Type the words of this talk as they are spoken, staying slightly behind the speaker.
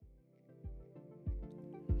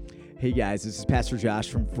Hey guys, this is Pastor Josh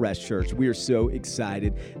from Fresh Church. We are so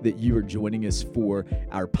excited that you are joining us for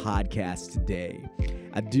our podcast today.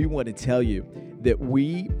 I do want to tell you that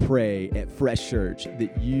we pray at Fresh Church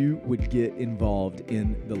that you would get involved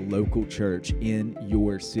in the local church in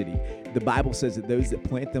your city. The Bible says that those that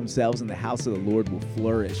plant themselves in the house of the Lord will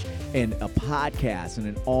flourish. And a podcast and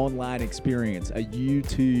an online experience, a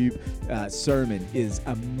YouTube sermon is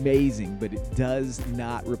amazing, but it does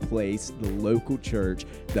not replace the local church,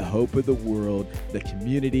 the hope of the world, the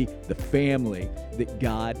community, the family that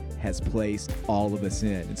God has placed all of us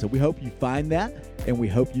in. And so we hope you find that, and we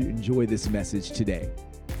hope you enjoy this message today.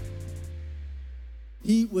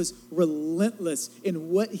 He was relentless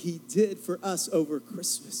in what he did for us over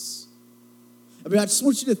Christmas. I mean, I just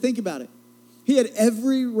want you to think about it. He had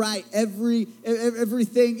every right,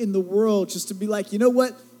 everything in the world just to be like, you know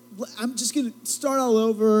what? I'm just going to start all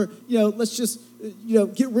over. Let's just,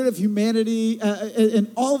 get rid of humanity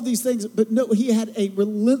and all of these things. But no, he had a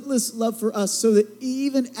relentless love for us so that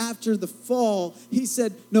even after the fall, he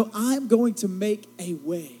said, no, I'm going to make a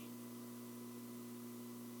way.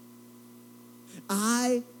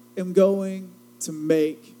 I am going to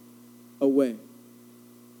make a way.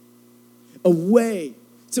 A way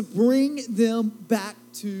to bring them back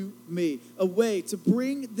to me. A way to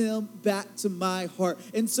bring them back to my heart.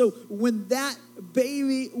 And so when that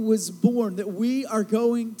baby was born that we are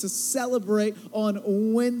going to celebrate on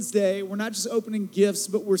Wednesday, we're not just opening gifts,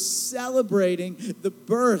 but we're celebrating the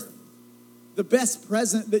birth, the best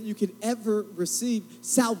present that you could ever receive,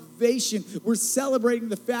 salvation. We're celebrating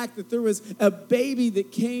the fact that there was a baby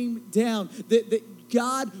that came down, that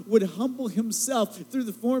God would humble himself through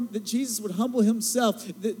the form that Jesus would humble himself,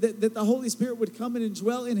 that the Holy Spirit would come in and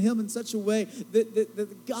dwell in him in such a way that the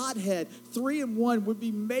Godhead, 3 in 1, would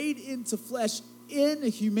be made into flesh in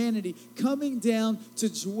humanity, coming down to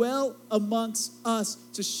dwell amongst us,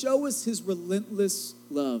 to show us his relentless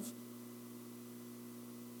love.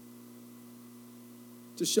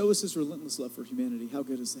 To show us his relentless love for humanity. How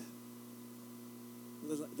good is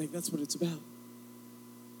that? Like, that's what it's about.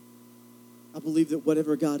 I believe that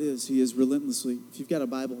whatever God is, he is relentlessly. If you've got a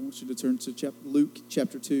Bible, I want you to turn to Luke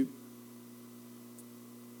chapter 2.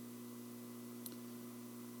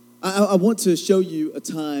 I want to show you a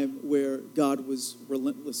time where God was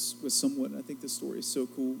relentless with someone. I think this story is so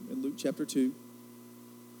cool. In Luke chapter 2,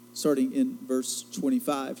 starting in verse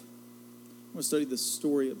 25. I want to study the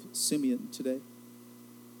story of Simeon today.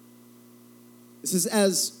 It says,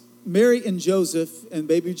 as Mary and Joseph and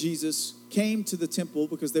baby Jesus came to the temple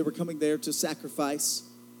because they were coming there to sacrifice,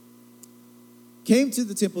 came to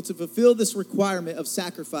the temple to fulfill this requirement of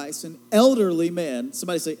sacrifice, an elderly man,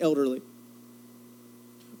 somebody say elderly,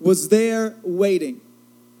 was there waiting.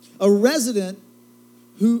 A resident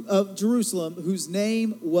of Jerusalem whose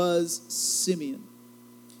name was Simeon.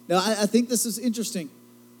 Now, I think this is interesting.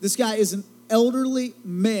 This guy is an elderly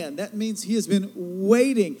man. That means he has been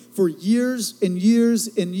waiting for years and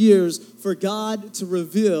years and years for God to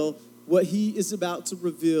reveal what he is about to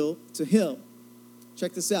reveal to him.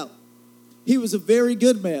 Check this out. He was a very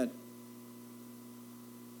good man.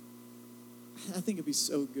 I think it'd be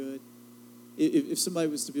so good if somebody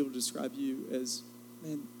was to be able to describe you as,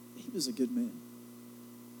 man, he was a good man.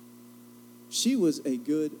 She was a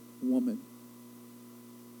good woman.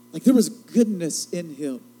 Like, there was goodness in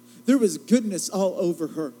him. There was goodness all over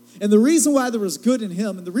her. And the reason why there was good in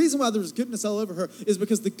him and the reason why there was goodness all over her is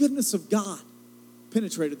because the goodness of God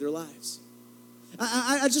penetrated their lives.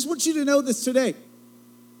 I just want you to know this today.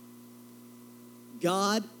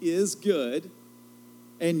 God is good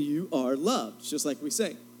and you are loved, just like we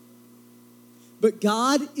say. But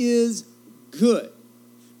God is good.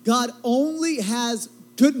 God only has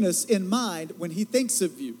goodness in mind when he thinks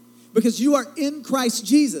of you. Because you are in Christ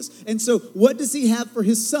Jesus. And so what does he have for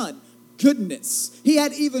his son? Goodness. He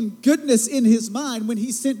had even goodness in his mind when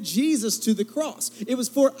he sent Jesus to the cross. It was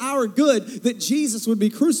for our good that Jesus would be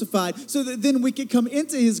crucified so that then we could come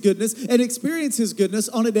into his goodness and experience his goodness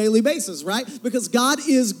on a daily basis, right? Because God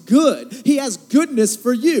is good. He has goodness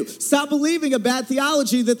for you. Stop believing a bad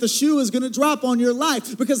theology that the shoe is going to drop on your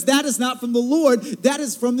life, because that is not from the Lord. That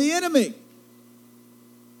is from the enemy.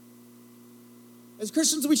 As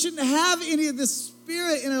Christians, we shouldn't have any of this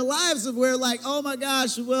spirit in our lives of where, like, oh my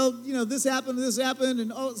gosh, well, this happened,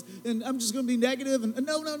 and I'm just going to be negative. And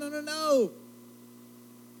no.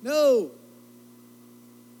 No.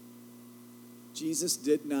 Jesus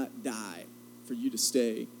did not die for you to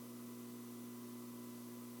stay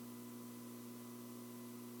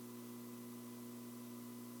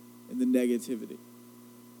in the negativity.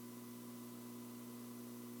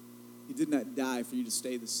 He did not die for you to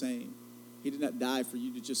stay the same. He did not die for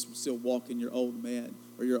you to just still walk in your old man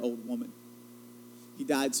or your old woman. He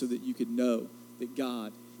died so that you could know that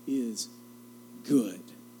God is good.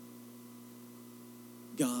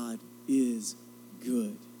 God is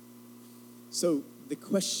good. So the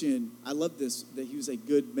question, I love this, that he was a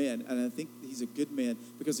good man. And I think he's a good man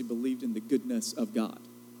because he believed in the goodness of God.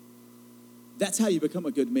 That's how you become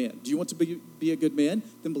a good man. Do you want to be a good man?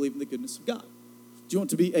 Then believe in the goodness of God. Do you want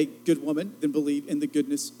to be a good woman? Then believe in the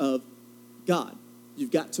goodness of God.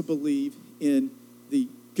 You've got to believe in the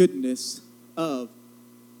goodness of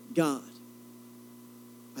God.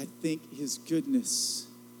 I think his goodness.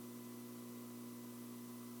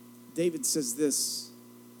 David says this,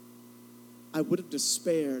 I would have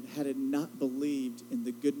despaired had I not believed in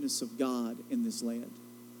the goodness of God in this land.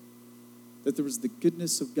 That there was the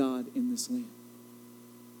goodness of God in this land.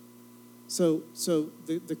 So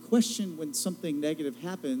the question when something negative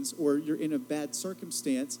happens or you're in a bad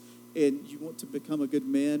circumstance and you want to become a good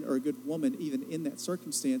man or a good woman even in that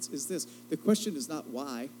circumstance is this. The question is not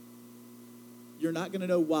why. You're not going to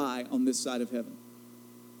know why on this side of heaven.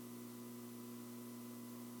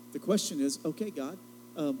 The question is, okay, God,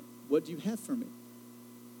 what do you have for me?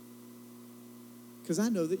 Because I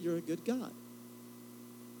know that you're a good God.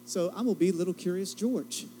 So I'm going to be little curious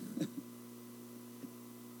George.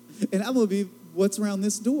 And I'm going to be what's around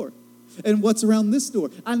this door. And what's around this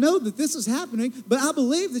door. I know that this is happening, but I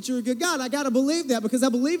believe that you're a good God. I got to believe that because I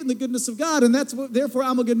believe in the goodness of God. And therefore,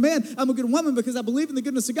 I'm a good man. I'm a good woman because I believe in the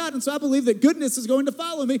goodness of God. And so I believe that goodness is going to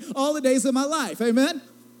follow me all the days of my life. Amen?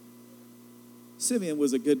 Simeon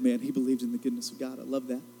was a good man. He believed in the goodness of God. I love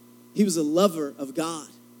that. He was a lover of God.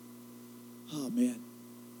 Oh, man.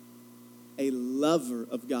 A lover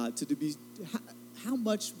of God. How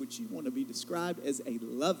much would you want to be described as a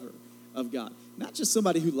lover of God? Not just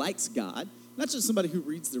somebody who likes God, not just somebody who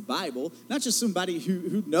reads their Bible, not just somebody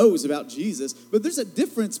who knows about Jesus, but there's a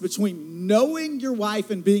difference between knowing your wife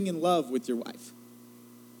and being in love with your wife.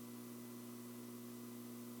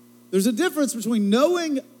 There's a difference between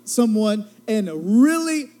knowing someone and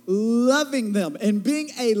really loving them and being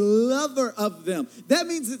a lover of them. That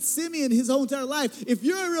means that Simeon, his whole entire life, if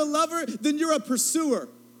you're a real lover, then you're a pursuer.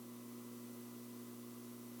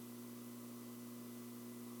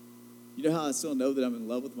 You know how I still know that I'm in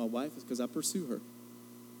love with my wife? Is because I pursue her.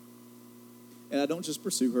 And I don't just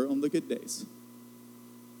pursue her on the good days.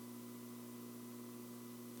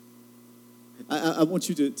 I want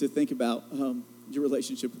you to think about your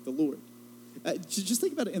relationship with the Lord. Just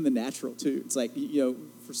think about it in the natural, too. It's like,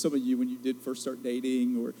 for some of you, when you did first start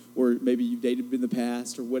dating, or maybe you've dated in the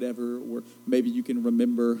past or whatever, or maybe you can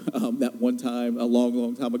remember that one time a long,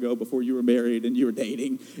 long time ago before you were married and you were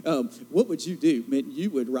dating. What would you do? Man,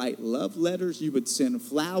 you would write love letters. You would send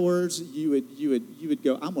flowers. You would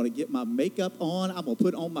go, I'm going to get my makeup on. I'm going to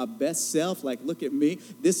put on my best self. Like, look at me.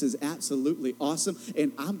 This is absolutely awesome.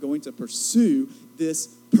 And I'm going to pursue this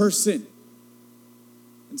person.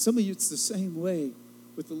 And some of you, it's the same way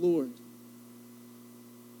with the Lord.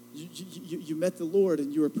 You met the Lord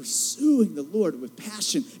and you were pursuing the Lord with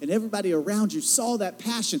passion, and everybody around you saw that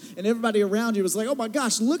passion, and everybody around you was like, oh my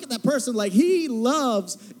gosh, look at that person, like he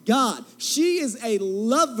loves God. She is a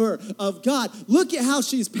lover of God. Look at how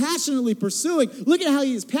she's passionately pursuing. Look at how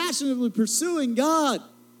he is passionately pursuing God.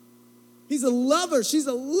 He's a lover. She's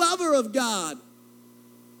a lover of God.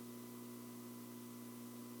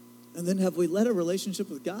 And then have we let a relationship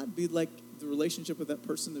with God be like the relationship with that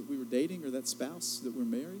person that we were dating or that spouse that we're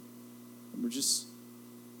married? And we're just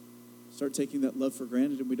start taking that love for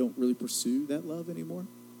granted and we don't really pursue that love anymore?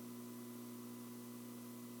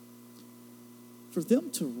 For them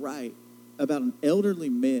to write about an elderly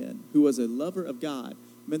man who was a lover of God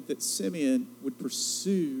meant that Simeon would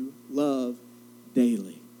pursue love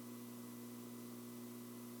daily.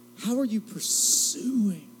 How are you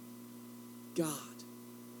pursuing God?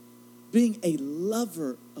 Being a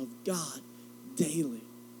lover of God daily.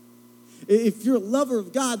 If you're a lover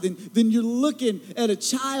of God, then you're looking at a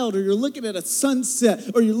child, or you're looking at a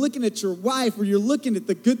sunset, or you're looking at your wife, or you're looking at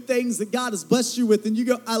the good things that God has blessed you with, and you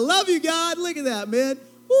go, I love you, God. Look at that, man.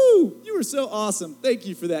 Woo, you were so awesome. Thank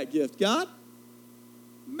you for that gift, God.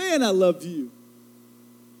 Man, I love you.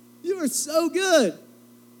 You are so good.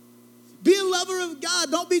 Be a lover of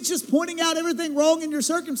God. Don't be just pointing out everything wrong in your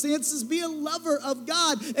circumstances. Be a lover of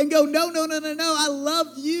God and go, no. I love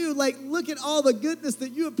you. Like, look at all the goodness that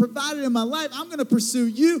you have provided in my life. I'm going to pursue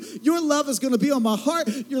you. Your love is going to be on my heart.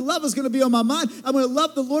 Your love is going to be on my mind. I'm going to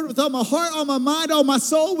love the Lord with all my heart, all my mind, all my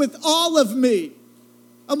soul, with all of me.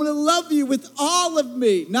 I'm going to love you with all of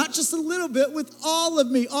me, not just a little bit, with all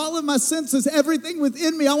of me, all of my senses, everything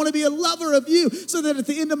within me. I want to be a lover of you so that at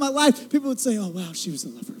the end of my life, people would say, oh, wow, she was a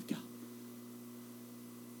lover of God.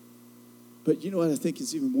 But you know what I think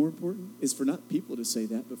is even more important? Is for not people to say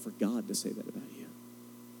that, but for God to say that about you.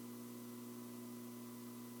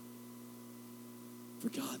 For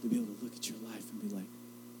God to be able to look at your life and be like,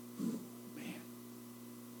 man.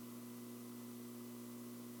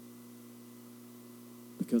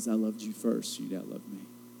 Because I loved you first, you now love me.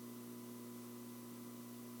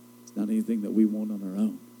 It's not anything that we want on our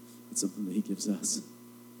own. It's something that he gives us.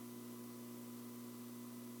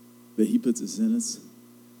 But he puts us in us.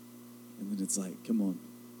 And then it's like, come on.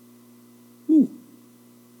 Woo.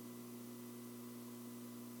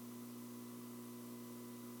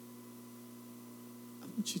 I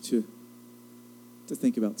want you to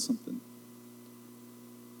think about something.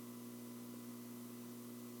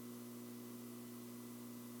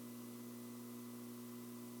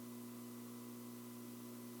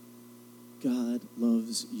 God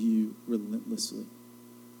loves you relentlessly.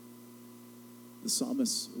 The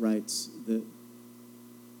psalmist writes that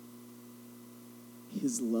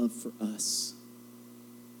his love for us,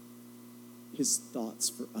 his thoughts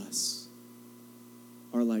for us,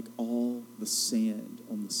 are like all the sand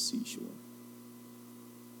on the seashore.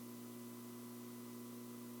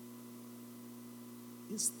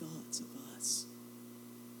 His thoughts of us.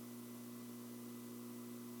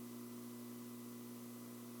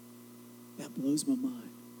 That blows my mind.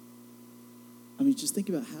 I mean, just think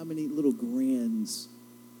about how many little grains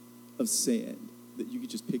of sand that you could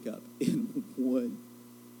just pick up in one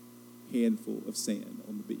handful of sand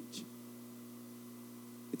on the beach.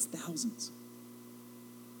 It's thousands.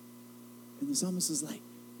 And the psalmist is like,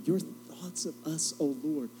 your thoughts of us, O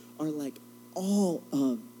Lord, are like all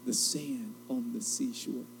of the sand on the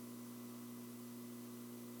seashore.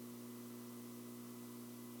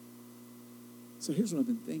 So here's what I've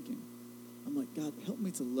been thinking. I'm like, God, help me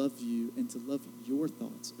to love you and to love your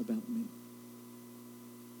thoughts about me.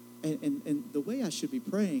 And the way I should be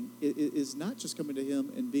praying is not just coming to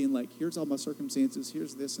him and being like, here's all my circumstances,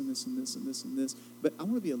 here's this and this and this and this and this, but I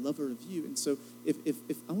want to be a lover of you. And so if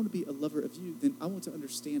I want to be a lover of you, then I want to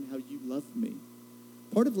understand how you love me.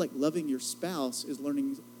 Part of like loving your spouse is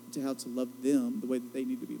learning to how to love them the way that they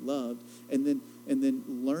need to be loved, and then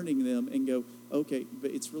learning them and go, okay,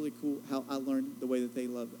 but it's really cool how I learned the way that they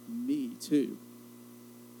love me too.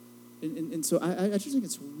 And so I just think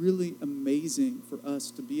it's really amazing for us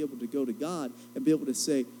to be able to go to God and be able to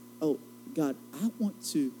say, oh, God, I want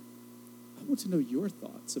to know your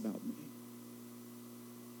thoughts about me.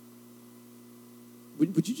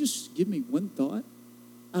 Would you just give me one thought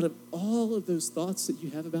out of all of those thoughts that you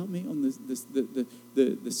have about me on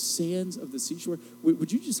the sands of the seashore?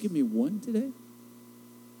 Would you just give me one today?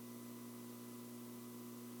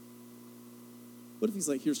 What if he's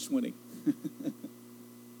like, here's 20?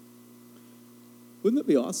 Wouldn't that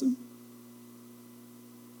be awesome?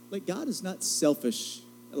 Like, God is not selfish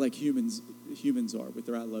like humans are with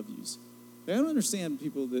their I love yous. Like, I don't understand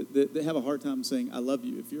people that have a hard time saying I love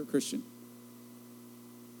you if you're a Christian.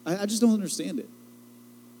 I just don't understand it.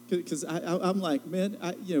 Because I'm like, man,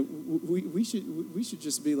 we should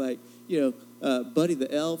just be like, Buddy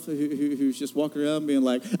the elf who's just walking around being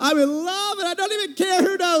like, I'm in love and I don't even care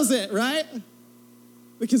who knows it, right?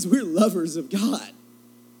 Because we're lovers of God.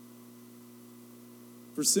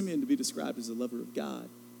 For Simeon to be described as a lover of God,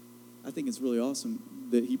 I think it's really awesome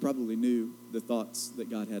that he probably knew the thoughts that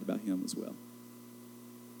God had about him as well.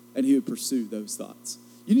 And he would pursue those thoughts.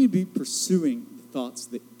 You need to be pursuing the thoughts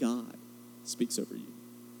that God speaks over you,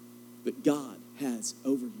 that God has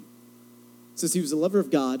over you. It says he was a lover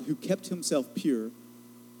of God who kept himself pure,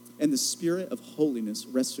 and the spirit of holiness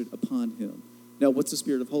rested upon him. Now, what's the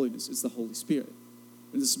spirit of holiness? It's the Holy Spirit.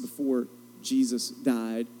 And this is before Jesus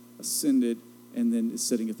died, ascended, and then is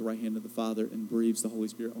sitting at the right hand of the Father and breathes the Holy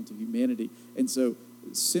Spirit onto humanity. And so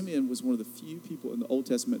Simeon was one of the few people in the Old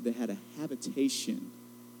Testament that had a habitation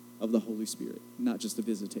of the Holy Spirit, not just a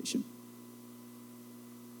visitation.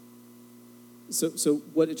 So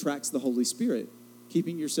what attracts the Holy Spirit?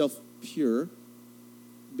 Keeping yourself pure,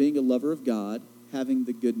 being a lover of God, having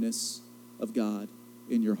the goodness of God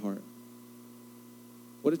in your heart.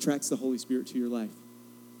 What attracts the Holy Spirit to your life?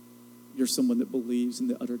 You're someone that believes in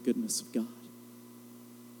the utter goodness of God.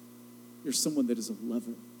 You're someone that is a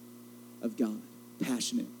lover of God,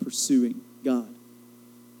 passionate, pursuing God.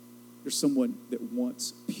 You're someone that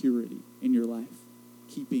wants purity in your life,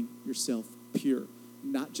 keeping yourself pure,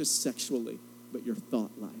 not just sexually, but your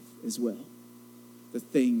thought life as well. The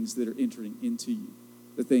things that are entering into you,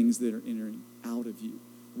 the things that are entering out of you.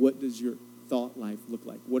 What does your thought life look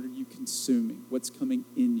like? What are you consuming? What's coming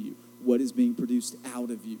in you? What is being produced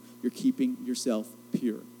out of you? You're keeping yourself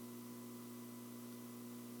pure.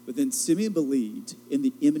 But then Simeon believed in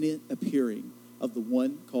the imminent appearing of the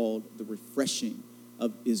one called the refreshing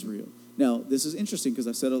of Israel. Now, this is interesting because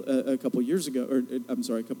I said a couple weeks ago,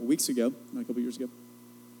 a couple weeks ago.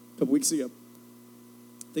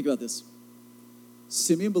 Think about this.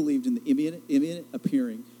 Simeon believed in the imminent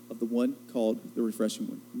appearing of the one called the refreshing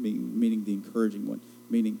one, meaning the encouraging one,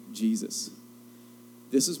 meaning Jesus.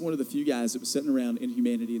 This is one of the few guys that was sitting around in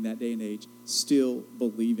humanity in that day and age still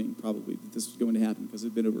believing probably that this was going to happen because it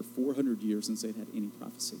had been over 400 years since they'd had any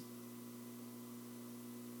prophecy.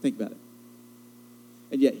 Think about it.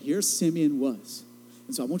 And yet here Simeon was.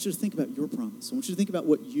 And so I want you to think about your promise. I want you to think about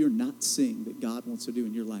what you're not seeing that God wants to do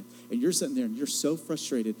in your life. And you're sitting there and you're so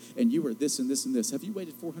frustrated and you were this and this and this. Have you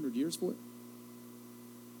waited 400 years for it?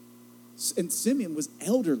 And Simeon was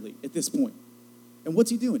elderly at this point. And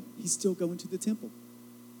what's he doing? He's still going to the temple.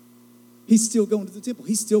 He's still going to the temple.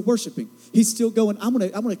 He's still worshiping. He's still going, I'm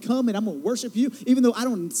gonna come and I'm gonna worship you, even though I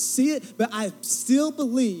don't see it, but I still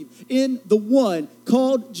believe in the one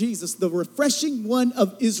called Jesus, the refreshing one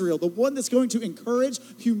of Israel, the one that's going to encourage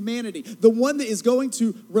humanity, the one that is going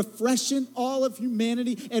to refreshen all of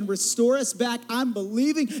humanity and restore us back. I'm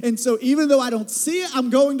believing, and so even though I don't see it, I'm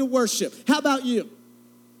going to worship. How about you?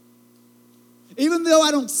 Even though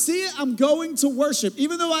I don't see it, I'm going to worship.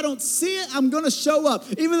 Even though I don't see it, I'm going to show up.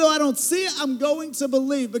 Even though I don't see it, I'm going to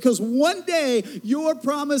believe. Because one day, your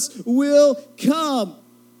promise will come.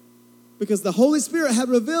 Because the Holy Spirit had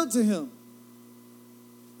revealed to him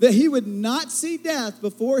that he would not see death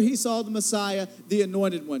before he saw the Messiah, the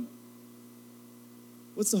Anointed One.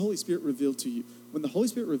 What's the Holy Spirit revealed to you? When the Holy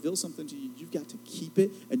Spirit reveals something to you, you've got to keep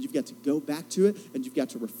it, and you've got to go back to it, and you've got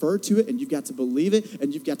to refer to it, and you've got to believe it,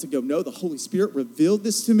 and you've got to go, no, the Holy Spirit revealed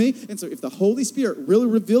this to me. And so if the Holy Spirit really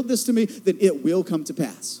revealed this to me, then it will come to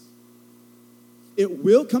pass. It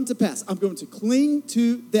will come to pass. I'm going to cling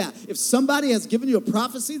to that. If somebody has given you a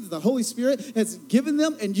prophecy that the Holy Spirit has given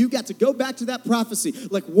them, and you've got to go back to that prophecy,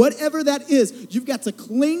 like whatever that is, you've got to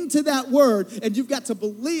cling to that word, and you've got to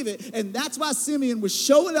believe it. And that's why Simeon was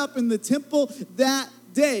showing up in the temple that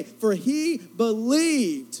day, for he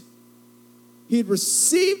believed. He had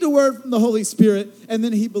received a word from the Holy Spirit, and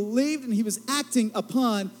then he believed, and he was acting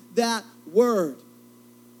upon that word.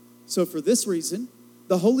 So for this reason,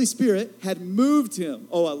 the Holy Spirit had moved him.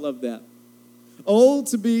 Oh, I love that. Old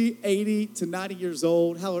to be 80 to 90 years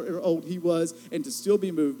old, however old he was, and to still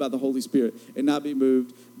be moved by the Holy Spirit and not be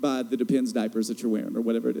moved by the Depends diapers that you're wearing or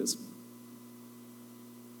whatever it is.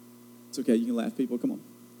 It's okay. You can laugh, people. Come on.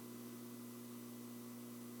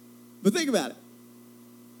 But think about it.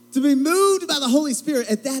 To be moved by the Holy Spirit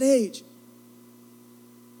at that age.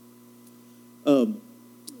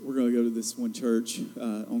 We're going to go to this one church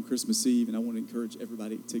on Christmas Eve, and I want to encourage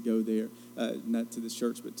everybody to go there, not to this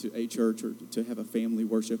church, but to a church or to have a family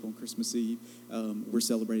worship on Christmas Eve. We're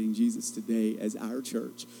celebrating Jesus today as our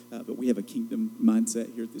church, but we have a kingdom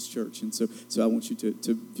mindset here at this church, and so I want you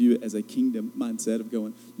to view it as a kingdom mindset of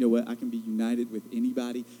going, you know what, I can be united with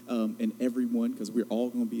anybody and everyone because we're all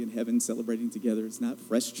going to be in heaven celebrating together. It's not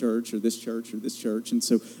Fresh Church or this church or this church, and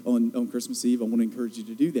so on Christmas Eve, I want to encourage you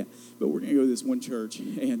to do that. But we're going to go to this one church,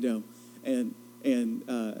 and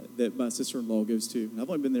that my sister-in-law goes to. And I've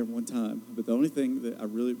only been there one time, but the only thing that I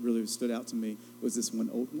really stood out to me was this one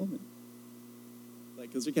old woman. Like,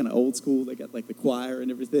 because they're kind of old school, they got like the choir and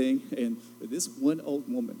everything, and this one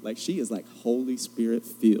old woman, like she is like Holy Spirit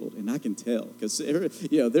filled, and I can tell because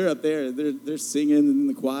they're up there, they're singing in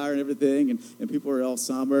the choir and everything, and people are all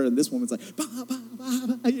somber, and this woman's like, bah, bah, bah,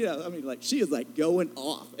 bah. I mean, like she is like going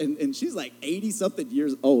off, and she's like 80-something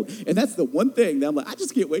years old, and that's the one thing that I'm like, I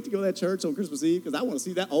just can't wait to go to that church on Christmas Eve because I want to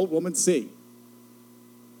see that old woman sing.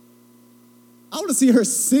 I want to see her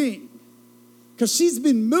sing because she's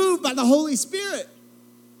been moved by the Holy Spirit.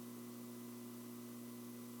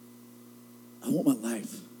 I want my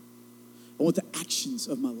life. I want the actions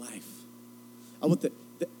of my life. I want the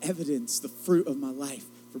evidence, the fruit of my life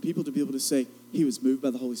for people to be able to say, he was moved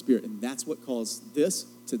by the Holy Spirit. And that's what caused this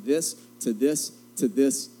to this to this to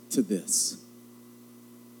this to this.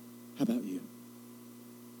 How about you?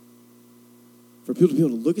 For people to be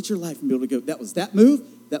able to look at your life and be able to go, that was that move,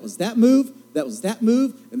 that was that move, that was that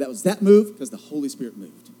move, and that was that move because the Holy Spirit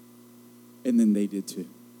moved. And then they did too.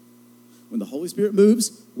 When the Holy Spirit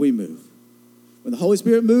moves, we move. When the Holy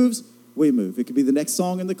Spirit moves, we move. It could be the next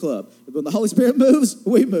song in the club. When the Holy Spirit moves,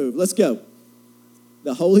 we move. Let's go.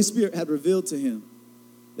 The Holy Spirit had revealed to him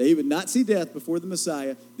that he would not see death before the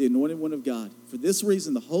Messiah, the Anointed One of God. For this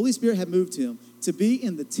reason, the Holy Spirit had moved him to be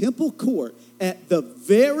in the temple court at the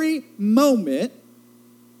very moment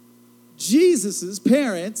Jesus'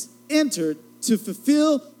 parents entered to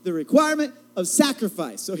fulfill the requirement of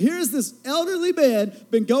sacrifice. So here's this elderly man,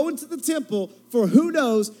 been going to the temple for who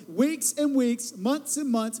knows, weeks and weeks, months and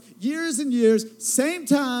months, years and years, same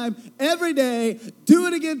time, every day, do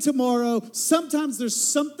it again tomorrow. Sometimes there's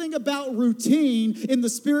something about routine in the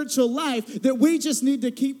spiritual life that we just need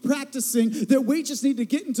to keep practicing, that we just need to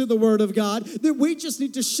get into the Word of God, that we just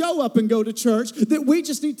need to show up and go to church, that we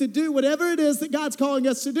just need to do whatever it is that God's calling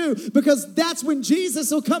us to do, because that's when Jesus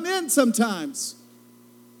will come in sometimes.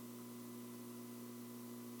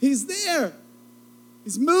 He's there.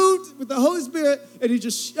 He's moved with the Holy Spirit, and he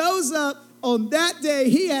just shows up on that day.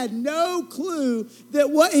 He had no clue that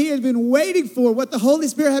what he had been waiting for, what the Holy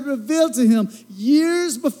Spirit had revealed to him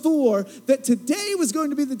years before, that today was going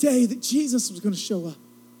to be the day that Jesus was going to show up.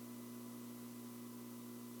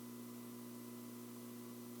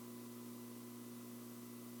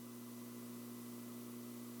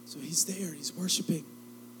 So he's there, he's worshiping.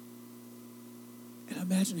 And I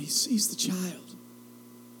imagine he sees the child.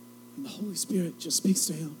 And the Holy Spirit just speaks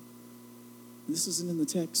to him. And this isn't in the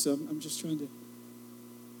text, so I'm just trying to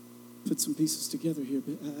put some pieces together here.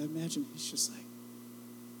 But I imagine he's just like,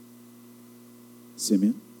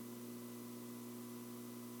 Simeon,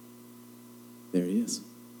 there he is.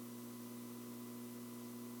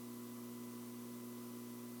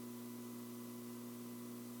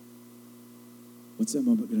 What's that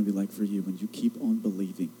moment going to be like for you when you keep on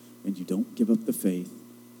believing and you don't give up the faith?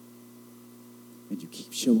 And you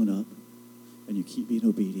keep showing up, and you keep being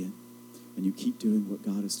obedient, and you keep doing what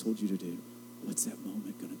God has told you to do? What's that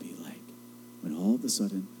moment going to be like when all of a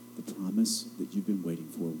sudden the promise that you've been waiting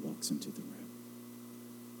for walks into the room?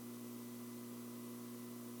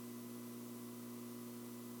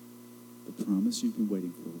 The promise you've been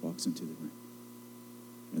waiting for walks into the room.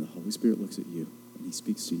 And the Holy Spirit looks at you, and he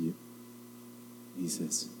speaks to you. And he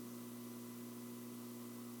says,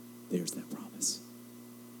 there's that promise.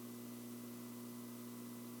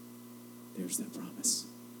 There's that promise.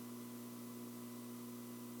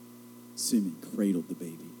 Simeon cradled the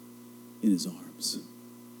baby in his arms,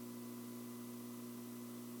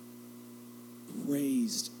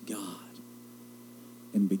 praised God,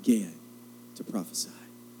 and began to prophesy,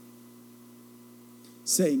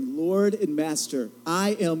 saying, Lord and Master,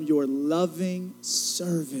 I am your loving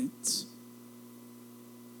servant.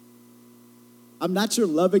 I'm not your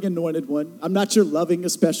loving anointed one. I'm not your loving a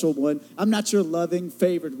special one. I'm not your loving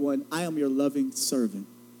favored one. I am your loving servant.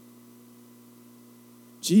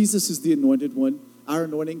 Jesus is the anointed one. Our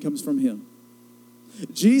anointing comes from him.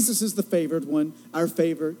 Jesus is the favored one. Our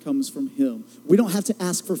favor comes from him. We don't have to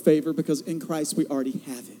ask for favor because in Christ we already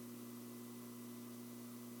have it.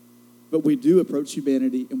 But we do approach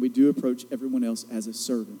humanity and we do approach everyone else as a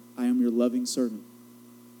servant. I am your loving servant.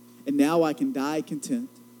 And now I can die content,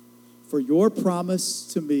 for your promise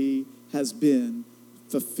to me has been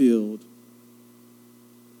fulfilled.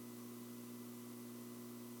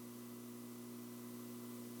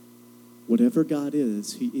 Whatever God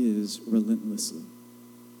is, he is relentlessly.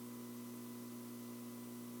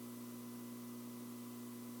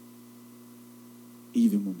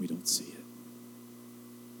 Even when we don't see it.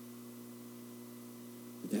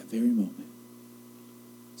 At that very moment,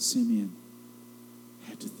 Simeon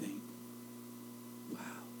had to think, wow,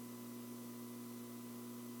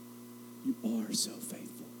 you are so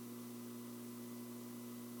faithful.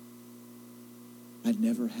 I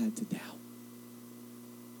never had to doubt.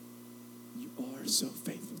 You are so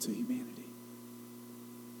faithful to humanity.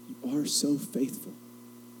 You are so faithful.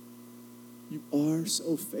 You are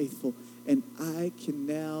so faithful. And I can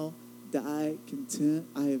now die content.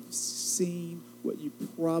 I have seen what you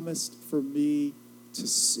promised for me to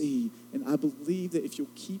see. And I believe that if you'll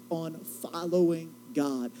keep on following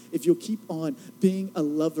God, if you'll keep on being a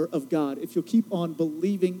lover of God, if you'll keep on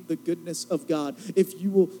believing the goodness of God, if you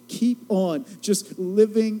will keep on just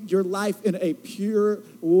living your life in a pure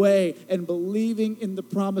way and believing in the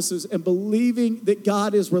promises and believing that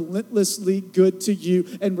God is relentlessly good to you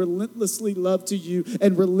and relentlessly love to you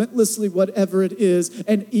and relentlessly whatever it is,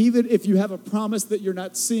 and even if you have a promise that you're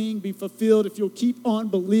not seeing be fulfilled, if you'll keep on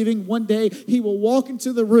believing, one day he will walk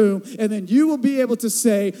into the room and then you will be able to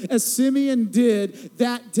say, as Simeon did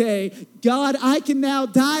that day, God, I can now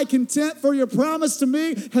die content, for your promise to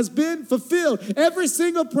me has been fulfilled. Every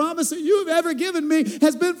single promise that you have ever given me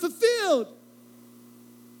has been fulfilled.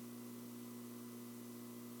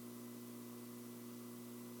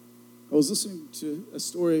 I was listening to a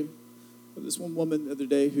story of this one woman the other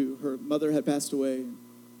day who her mother had passed away.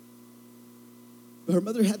 But her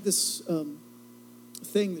mother had this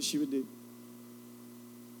thing that she would do.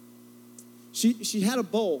 She had a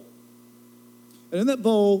bowl. And in that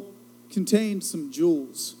bowl contained some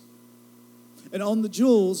jewels. And on the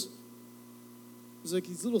jewels was like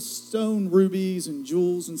these little stone rubies and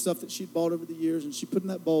jewels and stuff that she'd bought over the years, and she put in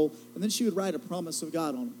that bowl, and then she would write a promise of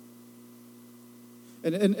God on them.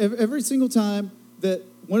 And every single time that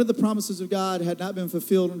one of the promises of God had not been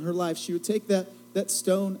fulfilled in her life, she would take that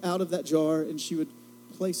stone out of that jar and she would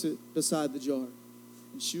place it beside the jar.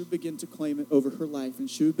 And she would begin to claim it over her life. And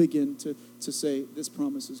she would begin to say, this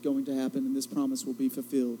promise is going to happen and this promise will be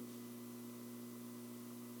fulfilled.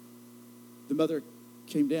 The mother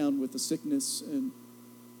came down with a sickness and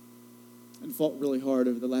fought really hard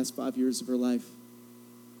over the last 5 years of her life.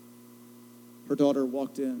 Her daughter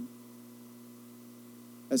walked in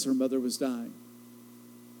as her mother was dying.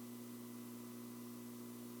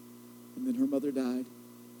 And then her mother died.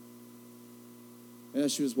 And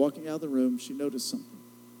as she was walking out of the room, she noticed something.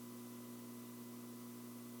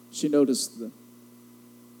 She noticed the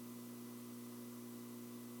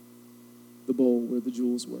bowl where the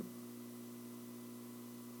jewels were.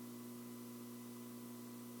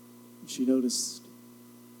 And she noticed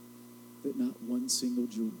that not one single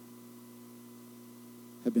jewel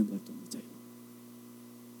had been left on the table.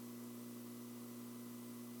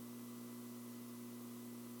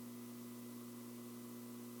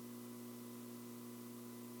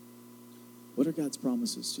 What are God's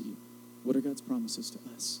promises to you? What are God's promises to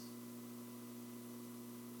us?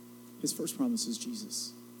 His first promise is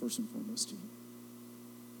Jesus, first and foremost to you.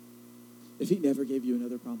 If he never gave you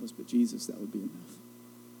another promise but Jesus, that would be enough.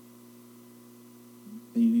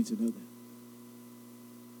 And you need to know that.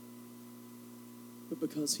 But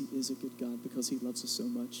because he is a good God, because he loves us so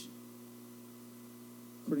much,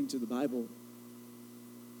 according to the Bible,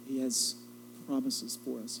 he has promises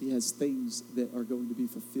for us. He has things that are going to be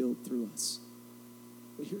fulfilled through us.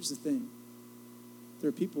 But here's the thing. There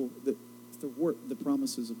are people that thwart the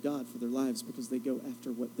promises of God for their lives because they go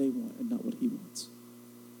after what they want and not what he wants.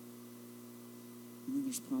 And then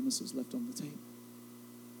there's promises left on the table.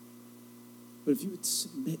 But if you would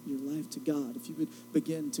submit your life to God, if you would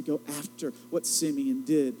begin to go after what Simeon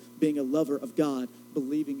did, being a lover of God,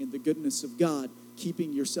 believing in the goodness of God,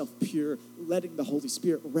 keeping yourself pure, letting the Holy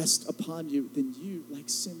Spirit rest upon you, then you, like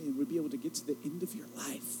Simeon, would be able to get to the end of your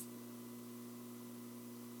life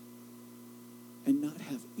and not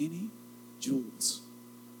have any jewels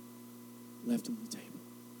left on the table.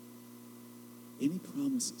 Any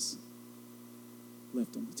promises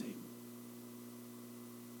left on the table.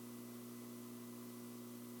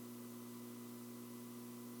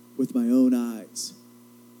 With my own eyes,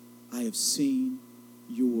 I have seen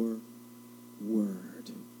your word.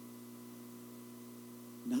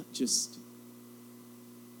 Not just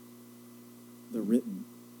the written,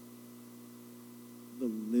 the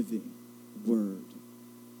living word.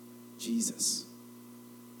 Jesus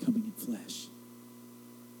coming in flesh.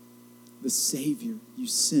 The Savior you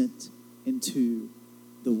sent into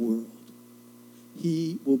the world.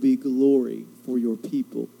 He will be glory for your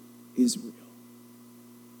people, Israel,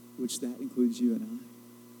 which that includes you and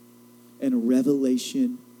I, and a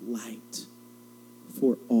revelation light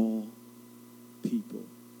for all people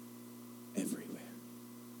everywhere.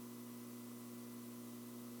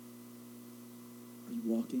 Are you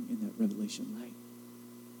walking in that revelation light?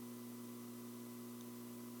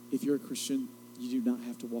 If you're a Christian, you do not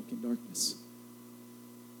have to walk in darkness.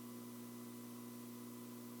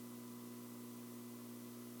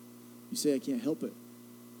 You say, I can't help it.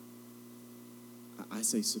 I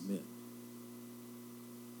say submit.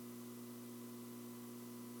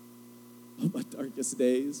 On my darkest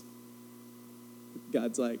days,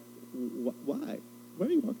 God's like, why? Why are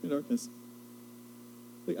you walking in darkness?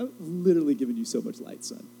 Like, I've literally given you so much light,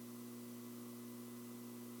 son.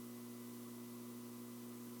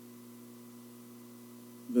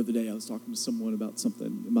 The other day, I was talking to someone about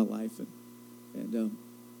something in my life, and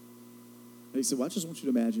he said, well, I just want you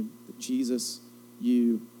to imagine that Jesus,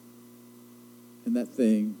 you, and that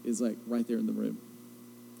thing is like right there in the room.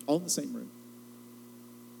 All in the same room.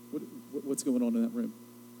 What's going on in that room?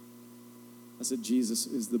 I said, Jesus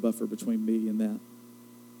is the buffer between me and that.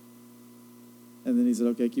 And then he said,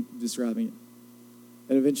 okay, keep describing it.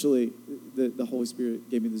 And eventually, the Holy Spirit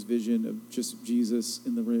gave me this vision of just Jesus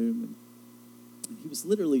in the room. And he was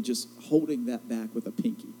literally just holding that back with a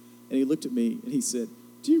pinky. And he looked at me and he said,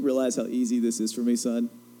 do you realize how easy this is for me, son?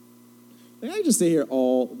 Like, I can just stay here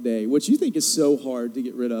all day. What you think is so hard to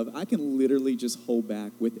get rid of, I can literally just hold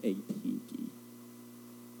back with a pinky.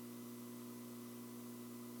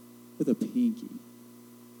 With a pinky.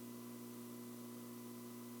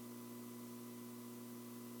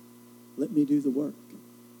 Let me do the work.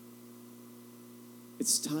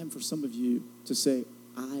 It's time for some of you to say,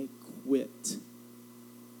 I quit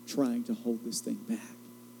trying to hold this thing back.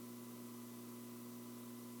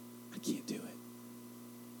 I can't do it.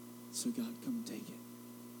 So God, come take it.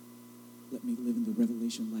 Let me live in the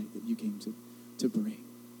revelation light that you came to bring.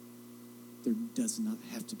 There does not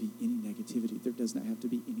have to be any negativity. There does not have to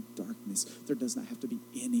be any darkness. There does not have to be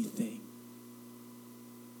anything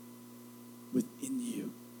within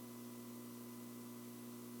you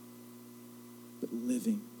but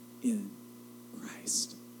living in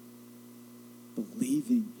Christ,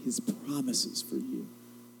 believing his promises for you.